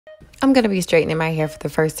I'm going to be straightening my hair for the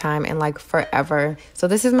first time in like forever. So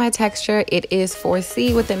this is my texture. It is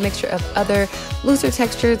 4C with a mixture of other looser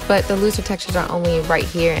textures, but the looser textures are only right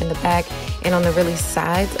here in the back and on the really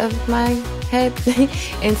sides of my head.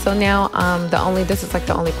 And so now this is like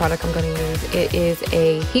the only product I'm going to use. It is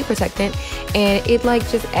a heat protectant, and it like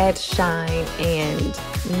just adds shine and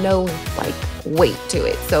no like weight to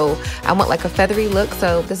it. So I want like a feathery look,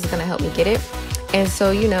 so this is going to help me get it. And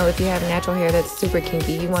so, you know, if you have natural hair that's super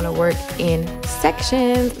kinky, you want to work in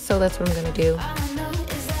sections. So that's what I'm going to do.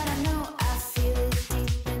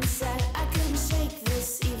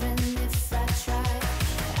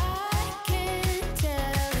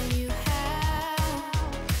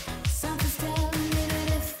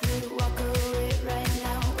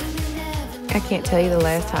 I can't tell you the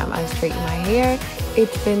last time I straightened my hair.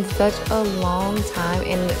 It's been such a long time,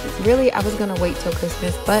 and really I was going to wait till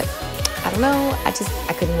Christmas, but I don't know,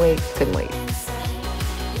 I couldn't wait.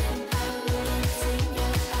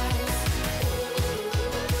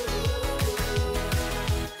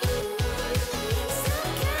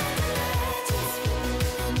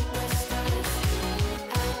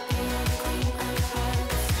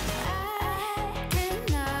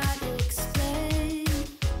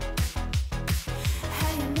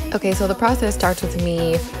 Okay, so the process starts with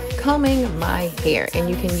me combing my hair, and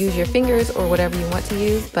you can use your fingers or whatever you want to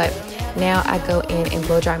use, but now I go in and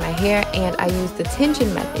blow dry my hair, and I use the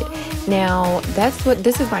tension method. Now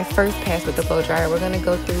this is my first pass with the blow dryer. We're going to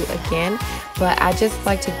go through again, but I just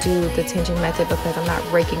like to do the tension method because I'm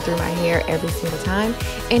not raking through my hair every single time,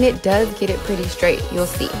 and it does get it pretty straight. You'll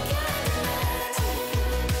see.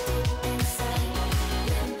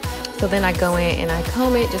 So then I go in and I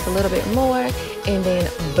comb it just a little bit more, and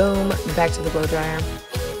then boom, back to the blow dryer.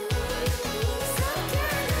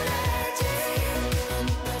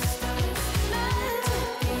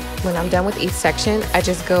 When I'm done with each section, I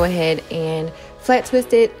just go ahead and flat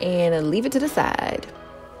twist it and leave it to the side.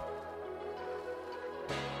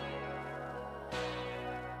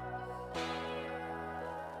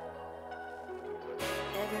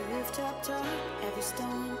 Every rooftop talk, every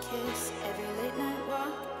stolen kiss, every late night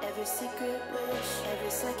walk, every secret wish,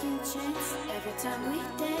 every second chance, every time we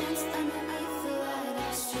dance underneath the light of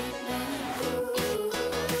the street lamp.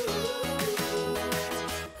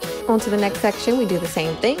 On to the next section, we do the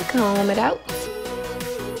same thing, comb it out,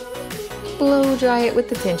 blow dry it with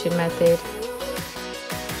the tension method.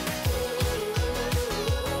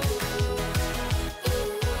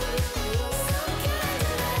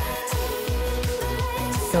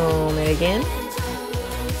 Comb it again,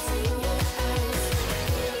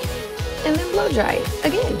 and then blow dry it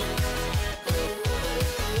again.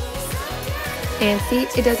 And see,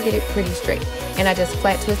 it does get it pretty straight. And I just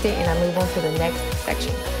flat twist it and I move on to the next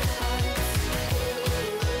section.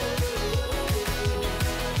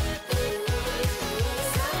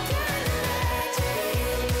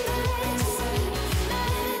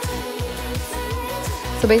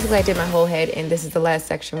 So basically I did my whole head, and this is the last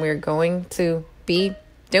section we're going to be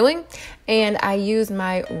doing, and I use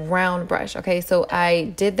my round brush. Okay, so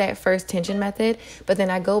I did that first tension method, but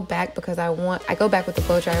then I go back because I go back with the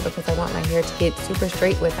blow dryer because I want my hair to get super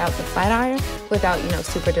straight without the flat iron, without, you know,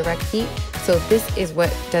 super direct heat. So this is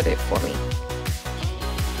what does it for me.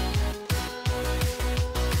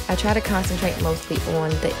 I try to concentrate mostly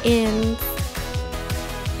on the ends.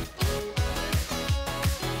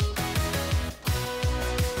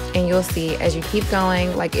 And you'll see as you keep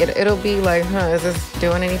going, like it'll be like, is this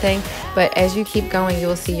doing anything? But as you keep going,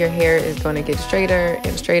 you'll see your hair is going to get straighter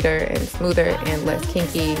and straighter and smoother and less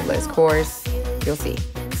kinky, less coarse. You'll see.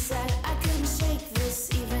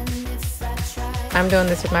 I'm doing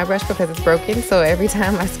this with my brush because it's broken. So every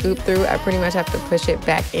time I scoop through, I pretty much have to push it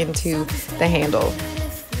back into the handle.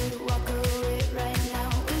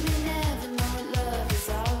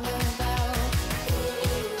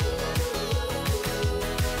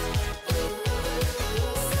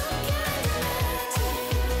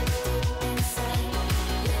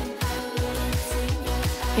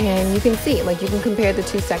 And you can see, like, you can compare the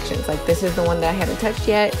two sections. Like, this is the one that I haven't touched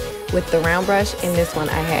yet with the round brush, and this one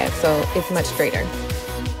I have, so it's much straighter.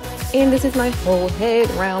 And this is my whole head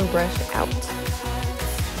round brush out.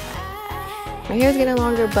 My hair's getting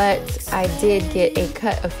longer, but I did get a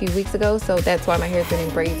cut a few weeks ago, so that's why my hair's been in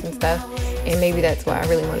braids and stuff. And maybe that's why I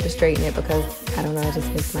really wanted to straighten it, because I don't know, I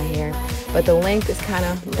just miss my hair. But the length is kind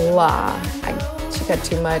of blah. She cut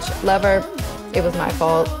too much. Love her. It was my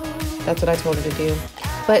fault. That's what I told her to do.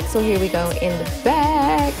 But so here we go in the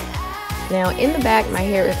back. Now in the back, my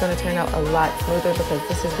hair is going to turn out a lot smoother because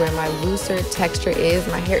this is where my looser texture is.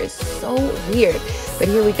 My hair is so weird. But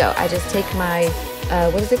here we go. I just take my,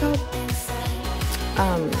 what is it called?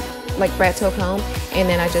 like rat tail comb, and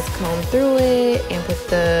then I just comb through it and put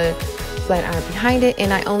the flat iron behind it,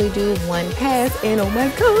 and I only do one pass, and oh my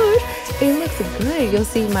gosh, it looks good. You'll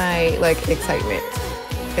see my like excitement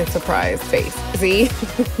and surprise face. See?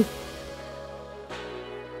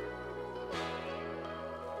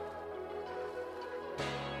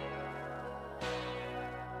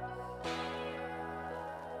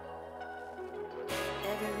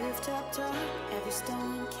 Every rooftop talk, every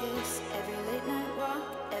stolen kiss, every late night walk,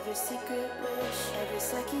 every secret wish, every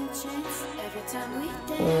second chance, every time we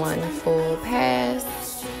dance. One full pass.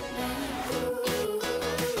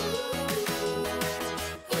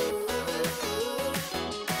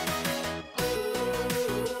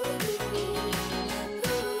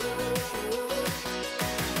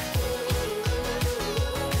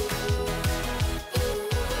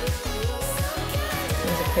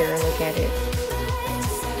 There's a clearer look at it.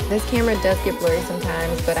 This camera does get blurry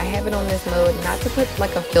sometimes, but I have it on this mode not to put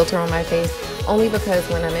like a filter on my face, only because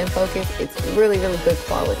when I'm in focus, it's really, really good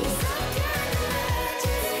quality.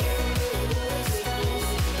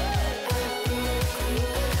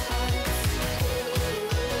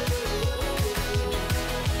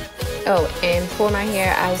 Oh, and for my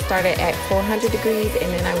hair, I started at 400 degrees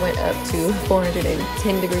and then I went up to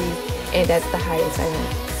 410 degrees, and that's the highest I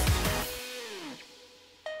went.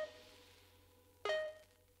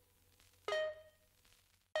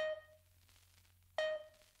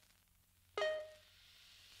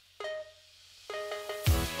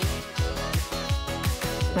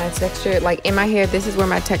 My texture, like in my hair, this is where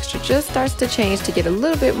my texture just starts to change to get a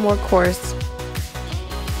little bit more coarse.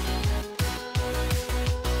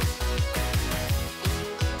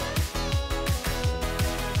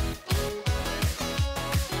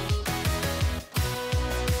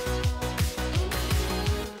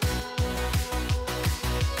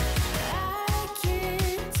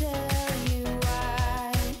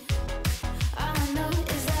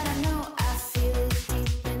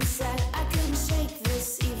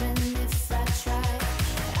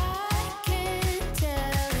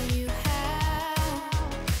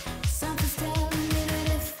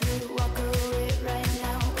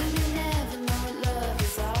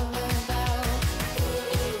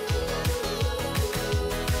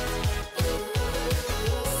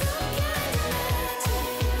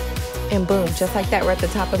 And boom, just like that, we're at the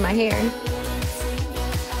top of my hair.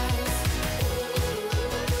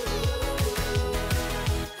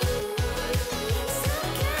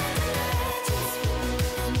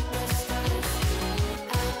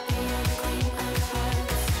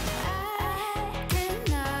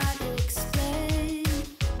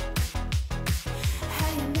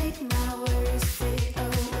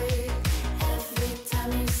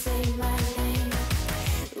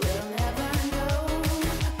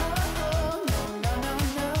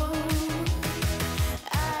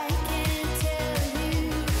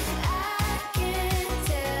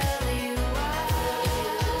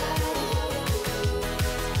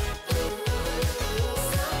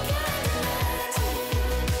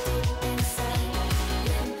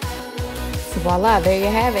 Voila, there you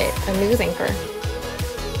have it, a news anchor.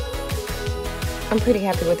 I'm pretty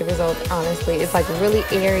happy with the result, honestly. It's like really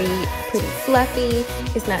airy, pretty fluffy.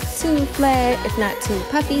 It's not too flat, it's not too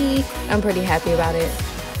puffy. I'm pretty happy about it.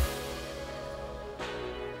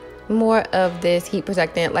 More of this heat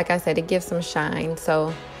protectant, like I said, it gives some shine,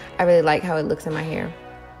 so I really like how it looks in my hair.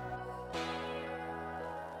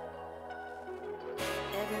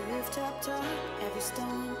 Every rooftop talk, every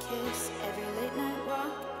stolen kiss, every late night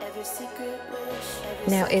walk, every secret wish,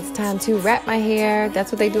 every Now it's time to wrap my hair.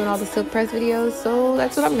 That's what they do in all the silk press videos, so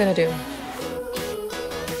that's what I'm gonna do.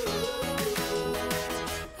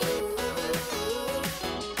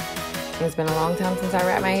 It's been a long time since I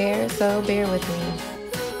wrapped my hair, so bear with me.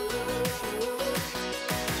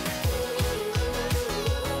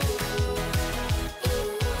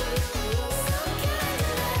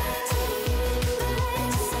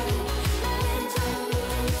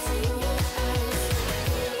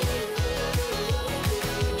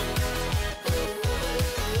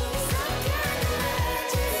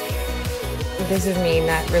 This is me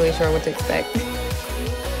not really sure what to expect.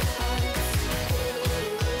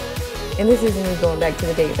 And this isn't me going back to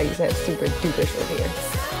the days I used to have super duper short hair.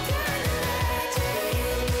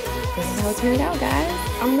 This is how it turned out, guys.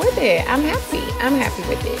 I'm with it. I'm happy. I'm happy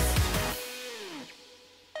with it.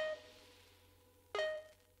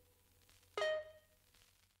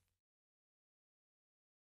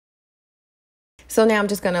 So now I'm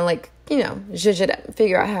just gonna zhuzh it up,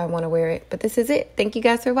 figure out how I want to wear it. But this is it. Thank you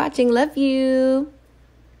guys for watching. Love you.